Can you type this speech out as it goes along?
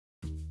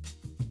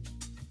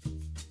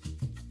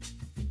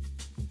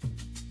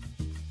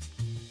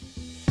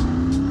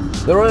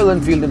The Royal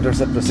Enfield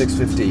Interceptor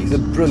 650 is a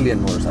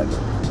brilliant motorcycle.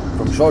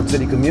 From short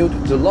city commute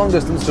to long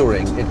distance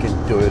touring, it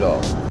can do it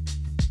all.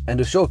 And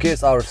to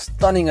showcase our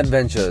stunning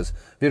adventures,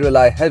 we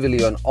rely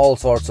heavily on all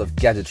sorts of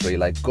gadgetry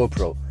like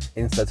GoPro,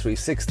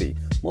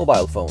 Insta360,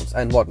 mobile phones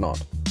and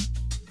whatnot.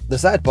 The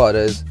sad part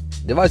is,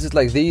 devices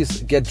like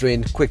these get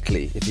drained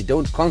quickly if you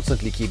don't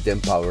constantly keep them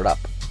powered up.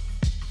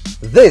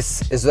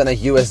 This is when a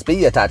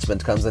USB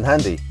attachment comes in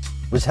handy,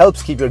 which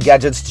helps keep your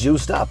gadgets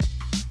juiced up.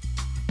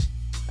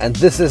 And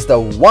this is the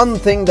one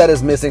thing that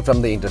is missing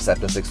from the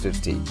Interceptor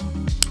 650.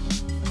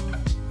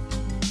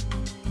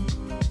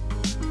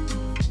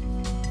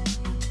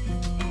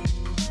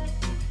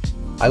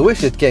 I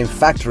wish it came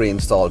factory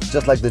installed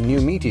just like the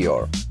new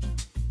Meteor.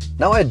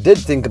 Now I did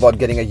think about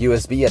getting a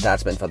USB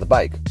attachment for the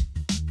bike,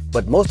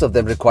 but most of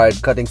them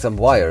required cutting some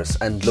wires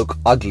and look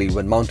ugly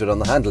when mounted on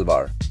the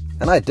handlebar,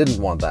 and I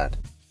didn't want that.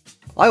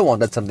 I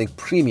wanted something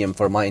premium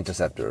for my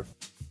Interceptor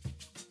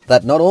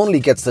that not only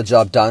gets the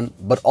job done,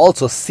 but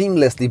also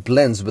seamlessly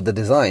blends with the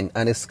design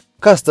and is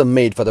custom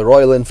made for the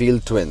Royal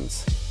Enfield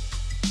Twins.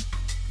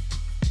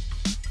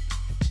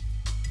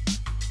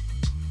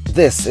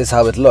 This is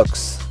how it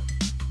looks.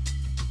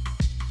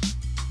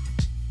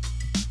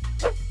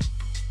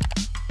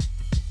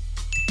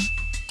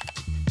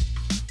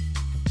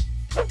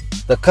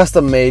 The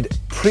custom-made,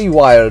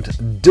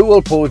 pre-wired,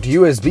 dual-port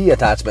USB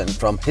attachment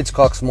from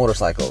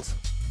HitchcocksMotorcycles.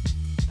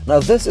 Now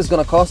this is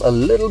gonna cost a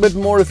little bit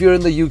more if you're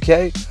in the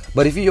UK,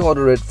 but if you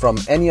order it from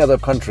any other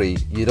country,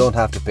 you don't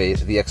have to pay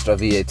the extra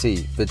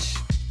VAT, which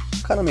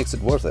kinda makes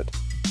it worth it.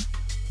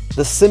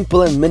 The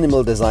simple and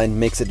minimal design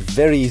makes it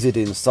very easy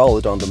to install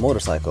it on the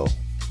motorcycle.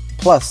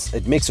 Plus,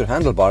 it makes your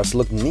handlebars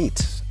look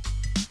neat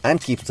and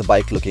keeps the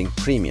bike looking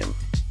premium.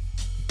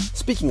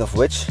 Speaking of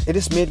which, it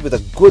is made with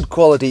a good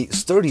quality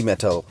sturdy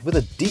metal with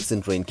a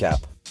decent rain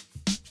cap.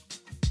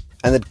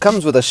 And it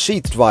comes with a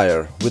sheathed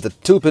wire with a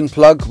 2-pin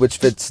plug which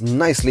fits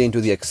nicely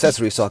into the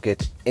accessory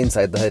socket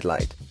inside the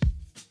headlight.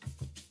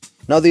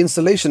 Now the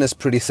installation is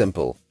pretty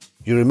simple.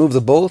 You remove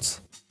the bolts,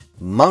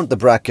 mount the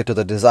bracket to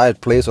the desired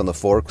place on the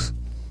forks,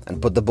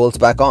 and put the bolts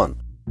back on.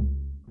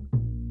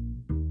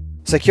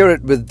 Secure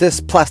it with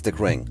this plastic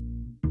ring.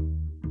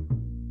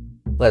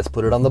 Let's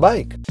put it on the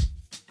bike.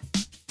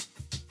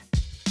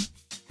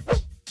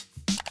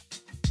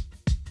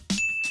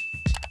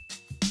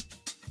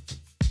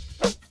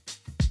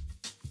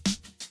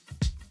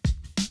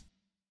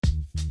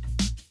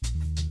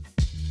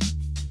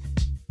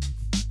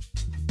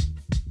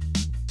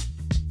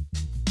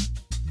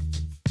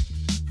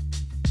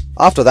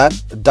 After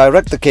that,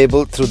 direct the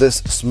cable through this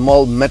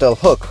small metal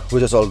hook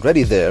which is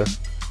already there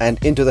and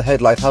into the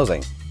headlight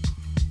housing.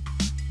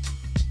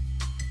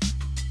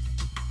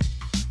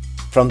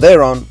 From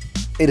there on,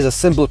 it is a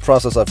simple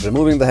process of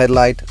removing the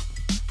headlight,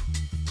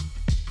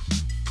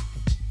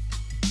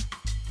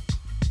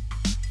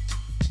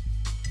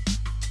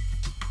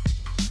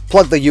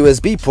 plug the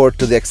USB port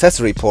to the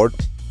accessory port,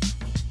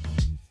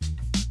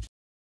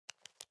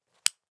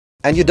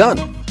 and you're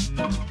done.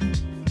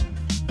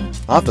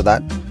 After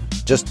that,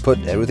 just put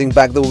everything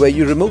back the way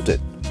you removed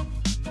it.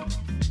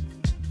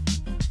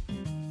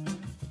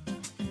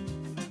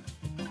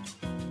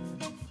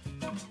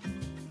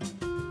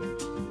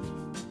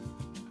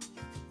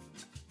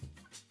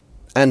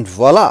 And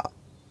voila!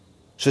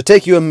 Should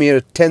take you a mere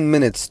 10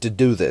 minutes to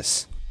do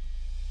this.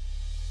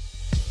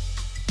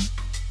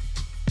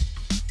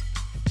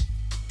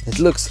 It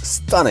looks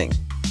stunning.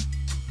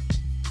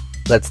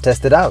 Let's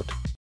test it out.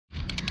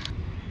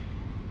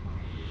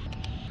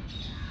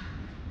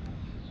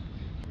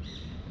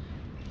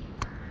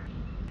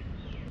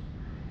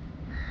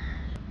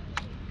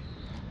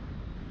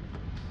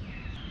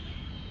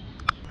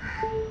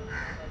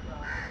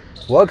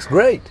 Works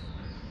great.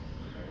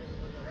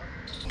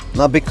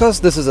 Now because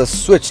this is a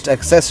switched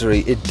accessory,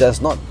 it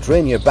does not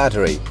drain your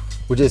battery,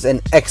 which is an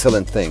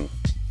excellent thing.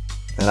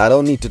 And I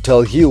don't need to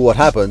tell you what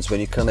happens when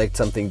you connect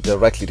something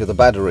directly to the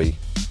battery.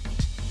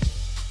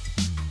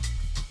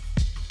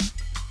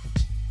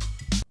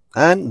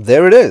 And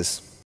there it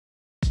is.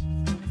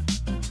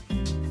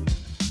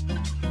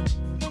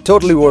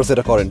 Totally worth it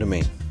according to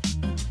me.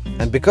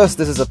 And because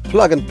this is a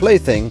plug and play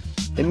thing,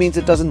 it means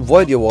it doesn't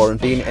void your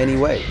warranty in any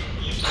way.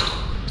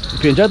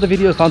 If you enjoyed the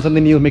video, found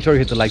something new, make sure you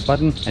hit the like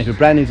button. And if you're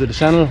brand new to the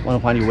channel, want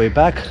to find your way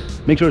back,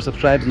 make sure to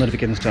subscribe and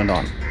notifications turned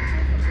on.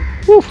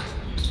 Whew.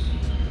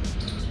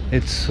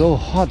 It's so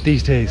hot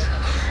these days,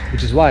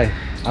 which is why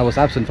I was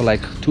absent for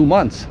like 2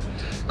 months.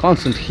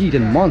 Constant heat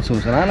and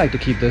monsoons, and I like to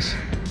keep this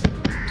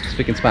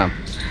spick and spam.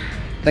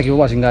 Thank you for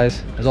watching,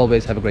 guys. As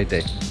always, have a great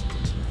day.